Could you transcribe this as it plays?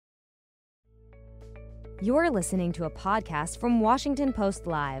You're listening to a podcast from Washington Post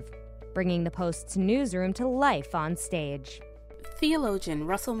Live, bringing the Post's newsroom to life on stage. Theologian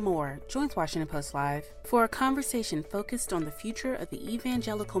Russell Moore joins Washington Post Live for a conversation focused on the future of the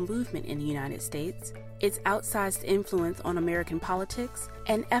evangelical movement in the United States, its outsized influence on American politics,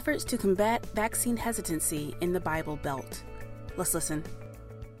 and efforts to combat vaccine hesitancy in the Bible Belt. Let's listen.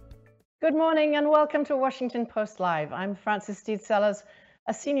 Good morning and welcome to Washington Post Live. I'm Frances Steed Sellers,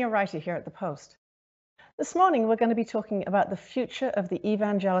 a senior writer here at the Post. This morning we're going to be talking about the future of the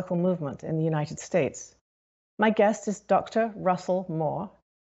evangelical movement in the United States. My guest is Dr. Russell Moore.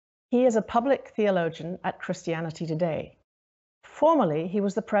 He is a public theologian at Christianity Today. Formerly, he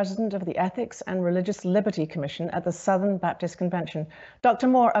was the president of the Ethics and Religious Liberty Commission at the Southern Baptist Convention. Dr.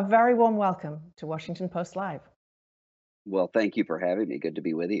 Moore, a very warm welcome to Washington Post Live. Well, thank you for having me. Good to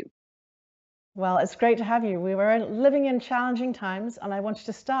be with you. Well, it's great to have you. We were living in challenging times, and I wanted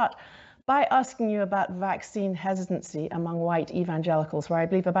to start by asking you about vaccine hesitancy among white evangelicals, where I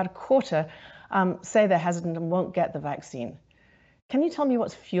believe about a quarter say they're hesitant and won't get the vaccine. Can you tell me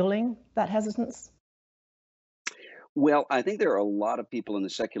what's fueling that hesitance? Well, I think there are a lot of people in the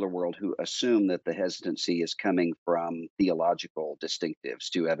secular world who assume that the hesitancy is coming from theological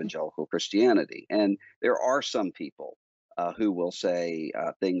distinctives to evangelical Christianity. And there are some people who will say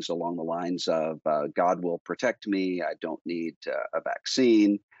things along the lines of, God will protect me, I don't need a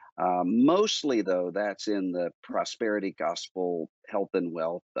vaccine. Mostly, though, that's in the prosperity gospel, health and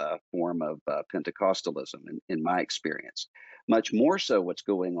wealth form of Pentecostalism, in my experience. Much more so, what's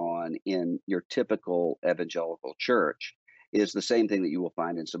going on in your typical evangelical church is the same thing that you will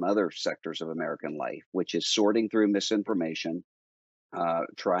find in some other sectors of American life, which is sorting through misinformation,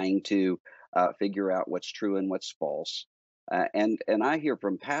 trying to figure out what's true and what's false. And I hear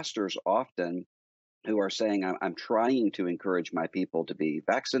from pastors often who are saying, I'm trying to encourage my people to be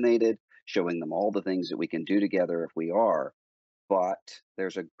vaccinated, showing them all the things that we can do together if we are. But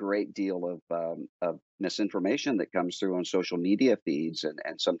there's a great deal of misinformation that comes through on social media feeds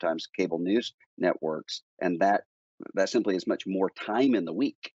and sometimes cable news networks. And that simply is much more time in the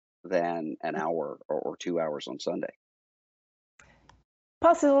week than an hour or 2 hours on Sunday.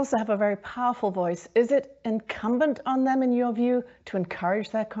 Pastors also have a very powerful voice. Is it incumbent on them, in your view, to encourage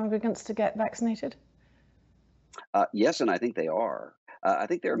their congregants to get vaccinated? Yes, and I think they are. I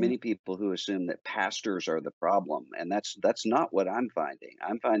think there are many people who assume that pastors are the problem, and that's not what I'm finding.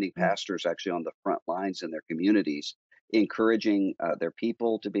 I'm finding pastors actually on the front lines in their communities, encouraging their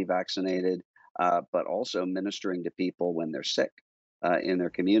people to be vaccinated, but also ministering to people when they're sick in their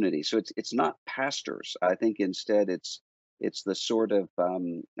community. So it's not pastors. I think instead it's the sort of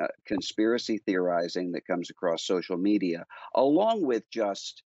conspiracy theorizing that comes across social media, along with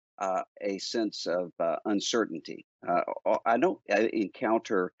just a sense of uncertainty. I don't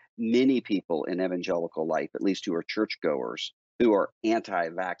encounter many people in evangelical life, at least who are churchgoers, who are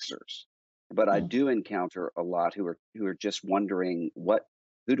anti-vaxxers. But I do encounter a lot who are just wondering,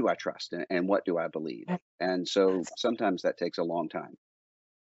 who do I trust and what do I believe? And so sometimes that takes a long time.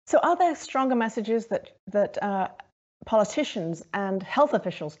 So are there stronger messages that politicians and health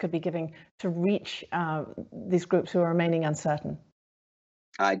officials could be giving to reach these groups who are remaining uncertain?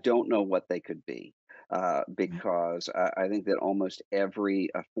 I don't know what they could be because I think that almost every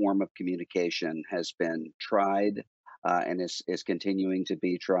form of communication has been tried and is continuing to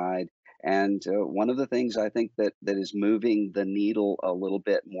be tried. And one of the things I think that is moving the needle a little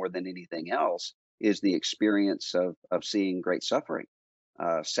bit more than anything else is the experience of seeing great suffering.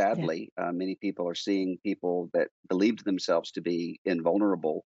 Sadly, many people are seeing people that believed themselves to be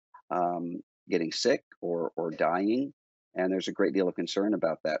invulnerable getting sick or dying. And there's a great deal of concern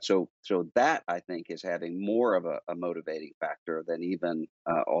about that. So that, I think, is having more of a motivating factor than even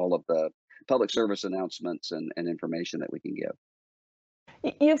all of the public service announcements and information that we can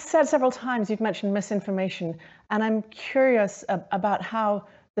give. You've said several times, you've mentioned misinformation, and I'm curious about how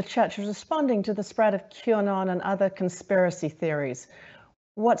the church is responding to the spread of QAnon and other conspiracy theories.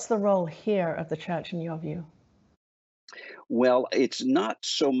 What's the role here of the church in your view? Well, it's not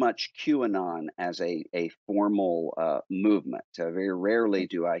so much QAnon as a formal movement. Very rarely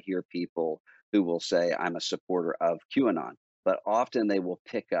do I hear people who will say, I'm a supporter of QAnon, but often they will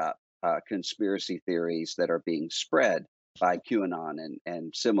pick up conspiracy theories that are being spread by QAnon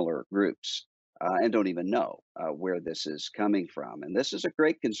and similar groups and don't even know where this is coming from. And this is a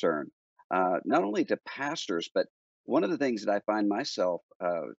great concern, not only to pastors, but one of the things that I find myself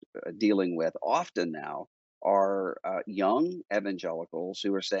dealing with often now are young evangelicals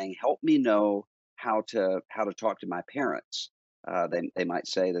who are saying, help me know how to talk to my parents. They might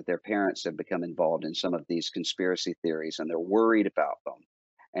say that their parents have become involved in some of these conspiracy theories and they're worried about them.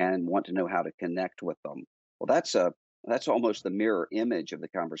 and want to know how to connect with them. Well, that's almost the mirror image of the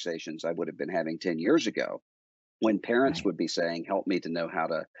conversations I would have been having 10 years ago when parents Right. would be saying, "Help me to know how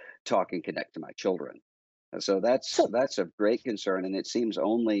to talk and connect to my children." And so that's So, that's of great concern, and it seems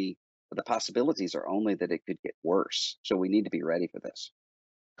only the possibilities are only that it could get worse. So we need to be ready for this.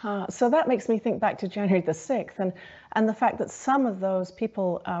 so that makes me think back to January the 6th and the fact that some of those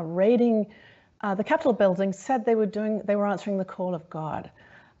people raiding the Capitol building said they were answering the call of God.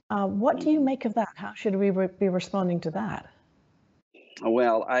 What do you Mhm. make of that? How should we be responding to that?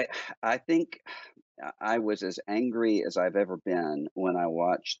 Well, I think I was as angry as I've ever been when I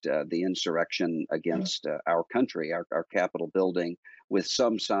watched the insurrection against our country, our Capitol building, with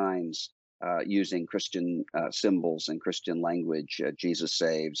some signs using Christian symbols and Christian language, Jesus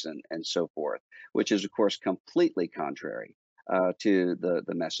saves, and so forth, which is, of course, completely contrary to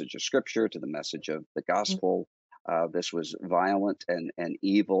the message of Scripture, to the message of the gospel. This was violent and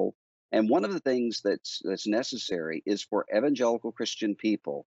evil. And one of the things that's necessary is for evangelical Christian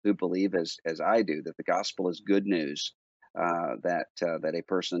people who believe, as I do, that the gospel is good news, that a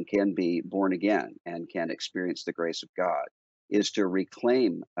person can be born again and can experience the grace of God, is to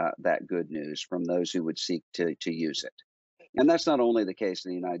reclaim that good news from those who would seek to use it. And that's not only the case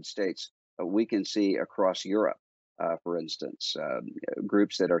in the United States. We can see across Europe, for instance,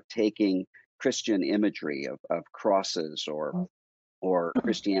 groups that are taking Christian imagery of crosses or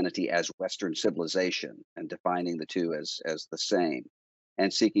Christianity as Western civilization and defining the two as the same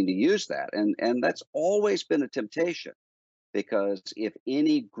and seeking to use that. And that's always been a temptation because if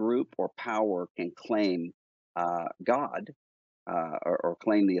any group or power can claim God or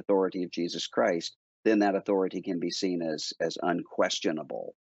claim the authority of Jesus Christ, then that authority can be seen as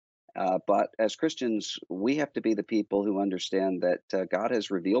unquestionable. But as Christians, we have to be the people who understand that God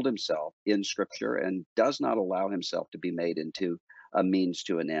has revealed himself in Scripture and does not allow himself to be made into a means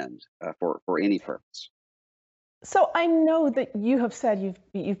to an end for any purpose. So I know that you have said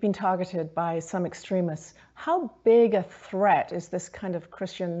you've been targeted by some extremists. How big a threat is this kind of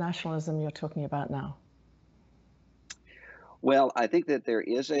Christian nationalism you're talking about now? Well, I think that there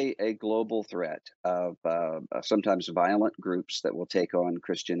is a global threat of sometimes violent groups that will take on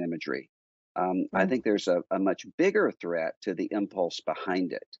Christian imagery. I Mm. think there's a much bigger threat to the impulse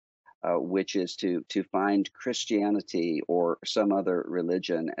behind it, which is to find Christianity or some other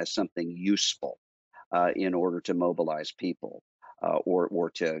religion as something useful in order to mobilize people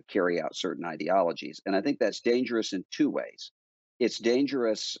or to carry out certain ideologies. And I think that's dangerous in two ways. It's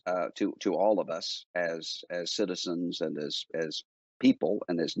dangerous to all of us as citizens and as people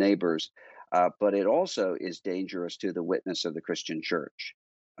and as neighbors, but it also is dangerous to the witness of the Christian church.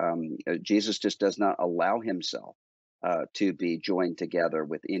 Jesus just does not allow himself to be joined together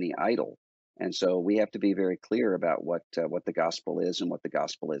with any idol. And so we have to be very clear about what the gospel is and what the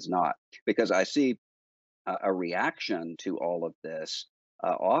gospel is not. Because I see a reaction to all of this,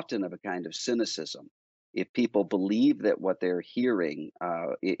 often of a kind of cynicism. If people believe that what they're hearing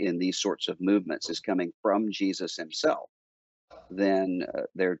in these sorts of movements is coming from Jesus himself, then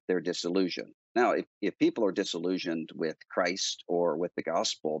they're disillusioned. Now, if people are disillusioned with Christ or with the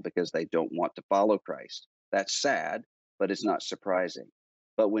gospel because they don't want to follow Christ, that's sad, but it's not surprising.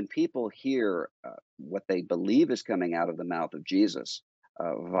 But when people hear what they believe is coming out of the mouth of Jesus,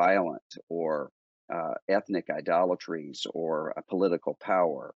 violent or ethnic idolatries or a political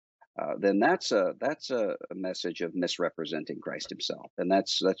power, then that's a message of misrepresenting Christ himself, and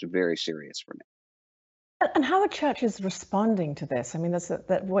that's very serious for me. And how are churches responding to this? I mean,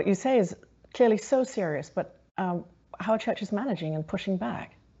 that what you say is clearly so serious, but how are churches managing and pushing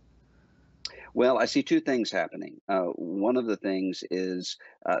back? Well, I see two things happening. One of the things is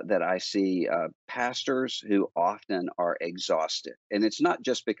that I see pastors who often are exhausted. And it's not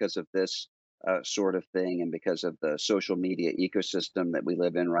just because of this sort of thing and because of the social media ecosystem that we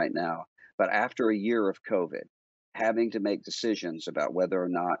live in right now, but after a year of COVID, having to make decisions about whether or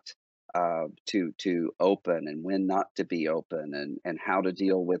not to open and when not to be open and how to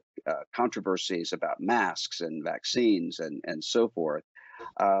deal with controversies about masks and vaccines and so forth,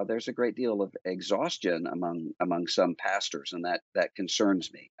 there's a great deal of exhaustion among some pastors, and that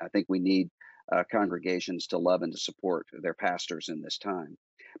concerns me. I think we need congregations to love and to support their pastors in this time.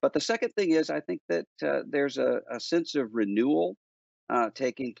 But the second thing is, I think that there's a sense of renewal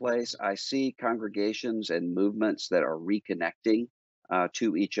taking place. I see congregations and movements that are reconnecting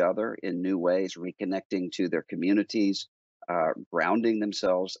to each other in new ways, reconnecting to their communities, grounding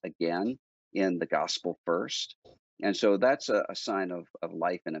themselves again in the gospel first. And so that's a sign of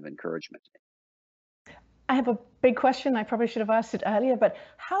life and of encouragement. I have a big question. I probably should have asked it earlier, but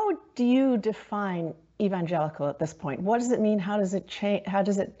how do you define evangelical at this point? What does it mean? How does it change? How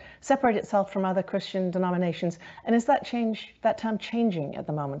does it separate itself from other Christian denominations? And is that term changing at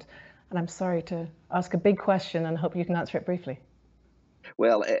the moment? And I'm sorry to ask a big question and hope you can answer it briefly.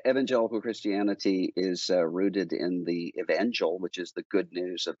 Well, evangelical Christianity is rooted in the Evangel, which is the good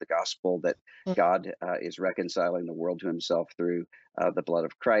news of the gospel that God is reconciling the world to Himself through the blood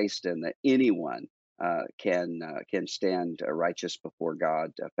of Christ, and that anyone can stand righteous before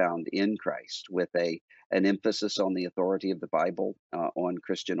God, found in Christ, with an emphasis on the authority of the Bible, on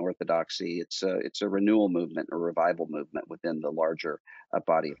Christian orthodoxy. It's a renewal movement, a revival movement within the larger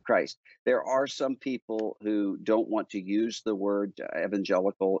body of Christ. There are some people who don't want to use the word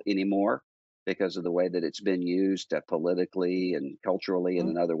evangelical anymore because of the way that it's been used politically and culturally and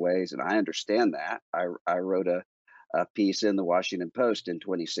in other ways, and I understand that. I wrote a piece in the Washington Post in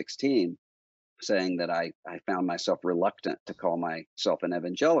 2016 saying that I found myself reluctant to call myself an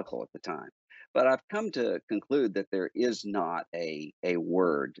evangelical at the time. But I've come to conclude that there is not a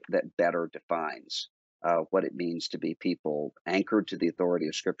word that better defines what it means to be people anchored to the authority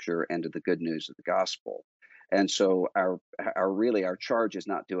of Scripture and to the good news of the gospel. And so our charge is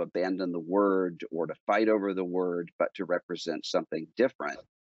not to abandon the word or to fight over the word, but to represent something different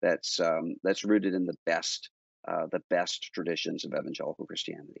that's rooted in the best traditions of evangelical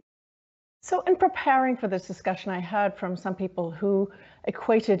Christianity. So in preparing for this discussion, I heard from some people who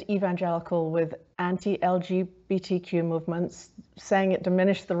equated evangelical with anti-LGBTQ movements, saying it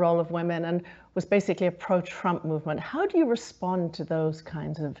diminished the role of women and was basically a pro-Trump movement. How do you respond to those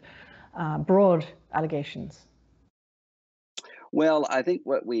kinds of broad allegations? Well, I think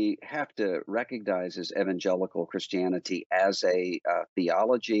what we have to recognize is evangelical Christianity as a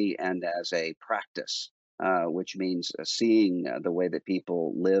theology and as a practice, which means seeing the way that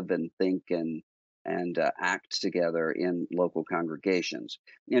people live and think and act together in local congregations.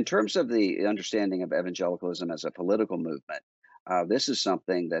 In terms of the understanding of evangelicalism as a political movement, this is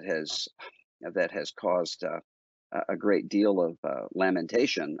something that has caused a great deal of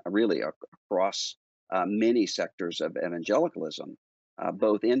lamentation, really across many sectors of evangelicalism,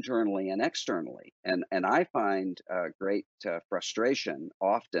 both internally and externally. And I find great frustration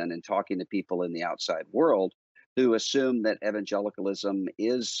often in talking to people in the outside world who assume that evangelicalism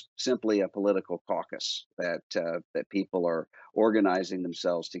is simply a political caucus, that people are organizing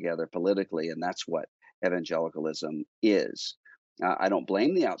themselves together politically, and that's what evangelicalism is. I don't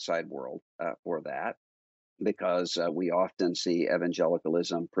blame the outside world for that, because we often see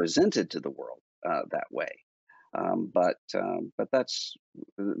evangelicalism presented to the world that way. But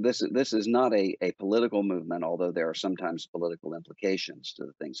this is not a political movement, although there are sometimes political implications to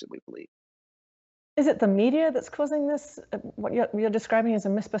the things that we believe. Is it the media that's causing this, what you're describing as a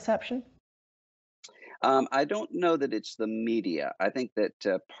misperception? I don't know that it's the media. I think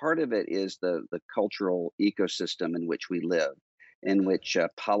that part of it is the cultural ecosystem in which we live, in which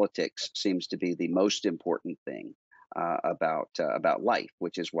politics seems to be the most important thing about life,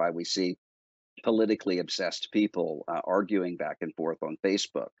 which is why we see politically obsessed people arguing back and forth on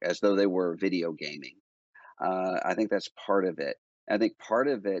Facebook as though they were video gaming. I think that's part of it. I think part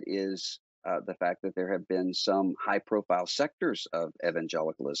of it is the fact that there have been some high-profile sectors of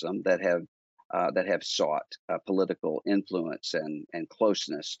evangelicalism that have sought political influence and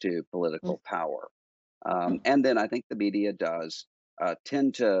closeness to political power. And then I think the media does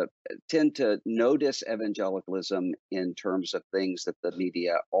tend to notice evangelicalism in terms of things that the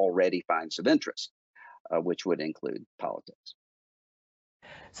media already finds of interest, which would include politics.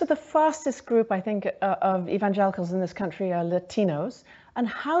 So the fastest group, I think, of evangelicals in this country are Latinos. And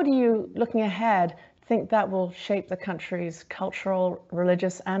how do you, looking ahead, think that will shape the country's cultural,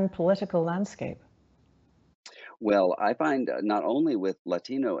 religious, and political landscape? Well, I find not only with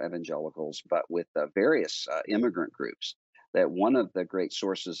Latino evangelicals, but with various immigrant groups, that one of the great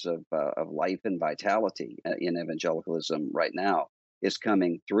sources of life and vitality in evangelicalism right now is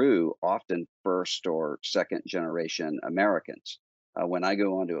coming through often first or second generation Americans. When I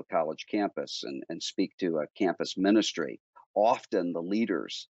go onto a college campus and speak to a campus ministry, often the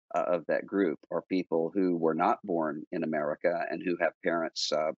leaders of that group are people who were not born in America and who have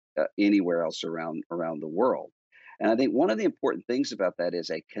parents anywhere else around the world. And I think one of the important things about that is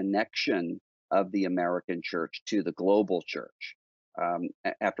a connection of the American church to the global church.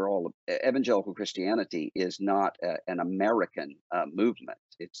 After all, evangelical Christianity is not an American movement.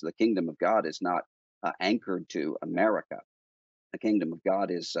 It's the kingdom of God is not anchored to America. The kingdom of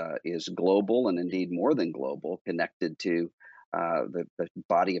God is global, and indeed more than global, connected to the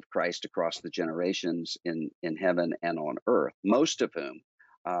body of Christ across the generations in heaven and on earth, most of whom,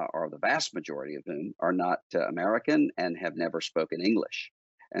 or the vast majority of whom, are not American and have never spoken English.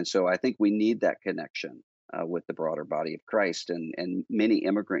 And so I think we need that connection with the broader body of Christ, and many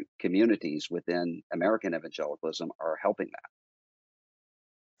immigrant communities within American evangelicalism are helping that.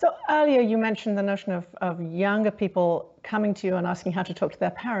 So earlier you mentioned the notion of younger people coming to you and asking how to talk to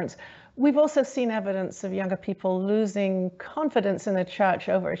their parents. We've also seen evidence of younger people losing confidence in the church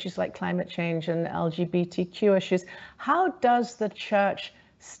over issues like climate change and LGBTQ issues. How does the church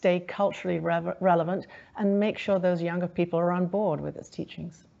stay culturally relevant and make sure those younger people are on board with its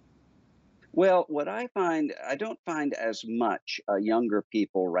teachings? Well, what I find, I don't find as much younger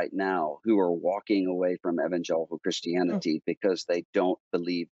people right now who are walking away from evangelical Christianity because they don't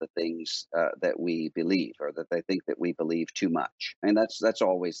believe the things that we believe, or that they think that we believe too much. And that's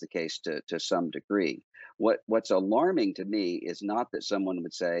always the case to some degree. What's alarming to me is not that someone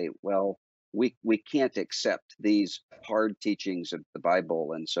would say, well, we can't accept these hard teachings of the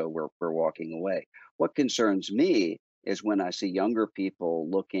Bible, and so we're walking away. What concerns me is when I see younger people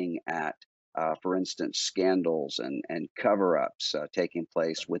looking at for instance, scandals and cover-ups taking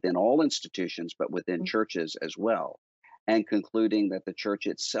place within all institutions, but within churches as well, and concluding that the church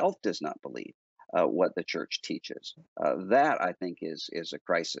itself does not believe what the church teaches. That, I think, is a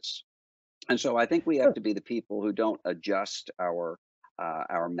crisis. And so I think we have to be the people who don't adjust our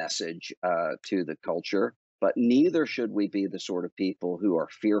message to the culture, but neither should we be the sort of people who are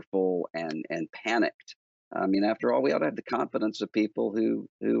fearful and panicked. I mean, after all, we ought to have the confidence of people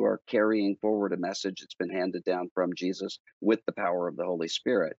who are carrying forward a message that's been handed down from Jesus with the power of the Holy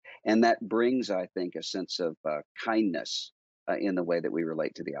Spirit. And that brings, I think, a sense of kindness in the way that we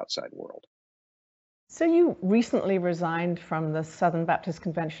relate to the outside world. So you recently resigned from the Southern Baptist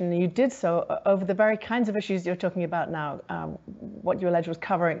Convention, and you did so over the very kinds of issues you're talking about now. What you allege was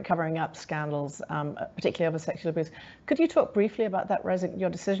covering up scandals, particularly over sexual abuse. Could you talk briefly about that, your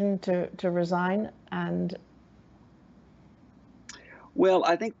decision to resign? And well,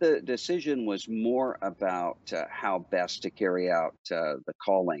 I think the decision was more about how best to carry out the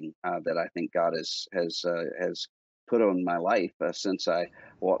calling that I think God has put on my life since I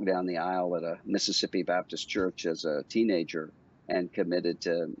walked down the aisle at a Mississippi Baptist church as a teenager and committed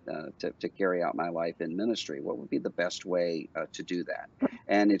to carry out my life in ministry. What would be the best way to do that?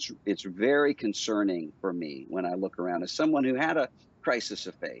 And it's very concerning for me when I look around as someone who had a crisis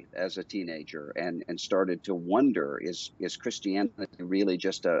of faith as a teenager and started to wonder, is Christianity really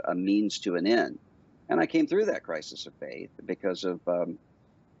just a means to an end? And I came through that crisis of faith because of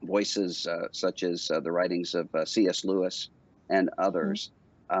voices such as the writings of C.S. Lewis and others.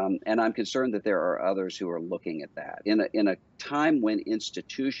 And I'm concerned that there are others who are looking at that in a time when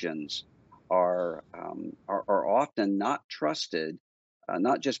institutions are often not trusted,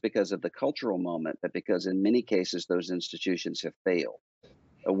 not just because of the cultural moment, but because in many cases those institutions have failed.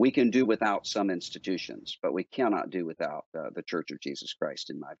 We can do without some institutions, but we cannot do without the Church of Jesus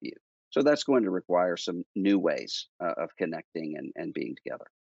Christ, in my view. So that's going to require some new ways of connecting and being together.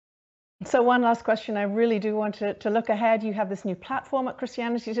 So one last question. I really do want to look ahead. You have this new platform at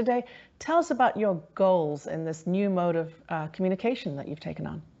Christianity Today. Tell us about your goals in this new mode of communication that you've taken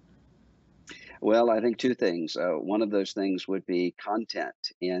on. Well, I think two things. One of those things would be content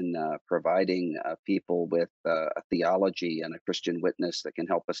in providing people with a theology and a Christian witness that can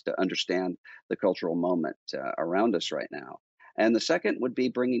help us to understand the cultural moment around us right now. And the second would be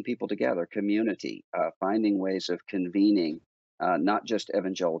bringing people together, community, finding ways of convening not just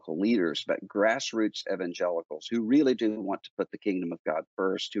evangelical leaders, but grassroots evangelicals who really do want to put the kingdom of God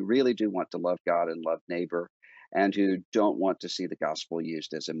first, who really do want to love God and love neighbor, and who don't want to see the gospel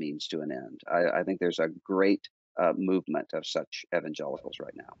used as a means to an end. I think there's a great movement of such evangelicals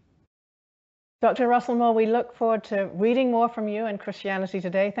right now. Dr. Russell Moore, we look forward to reading more from you in Christianity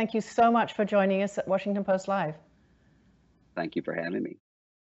Today. Thank you so much for joining us at Washington Post Live. Thank you for having me.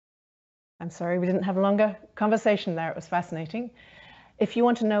 I'm sorry we didn't have a longer conversation there. It was fascinating. If you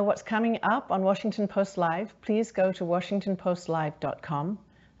want to know what's coming up on Washington Post Live, please go to WashingtonPostLive.com.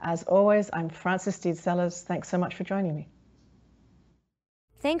 As always, I'm Frances Steed Sellers. Thanks so much for joining me.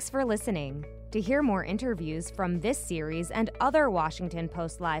 Thanks for listening. To hear more interviews from this series and other Washington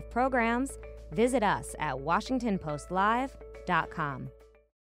Post Live programs, visit us at WashingtonPostLive.com.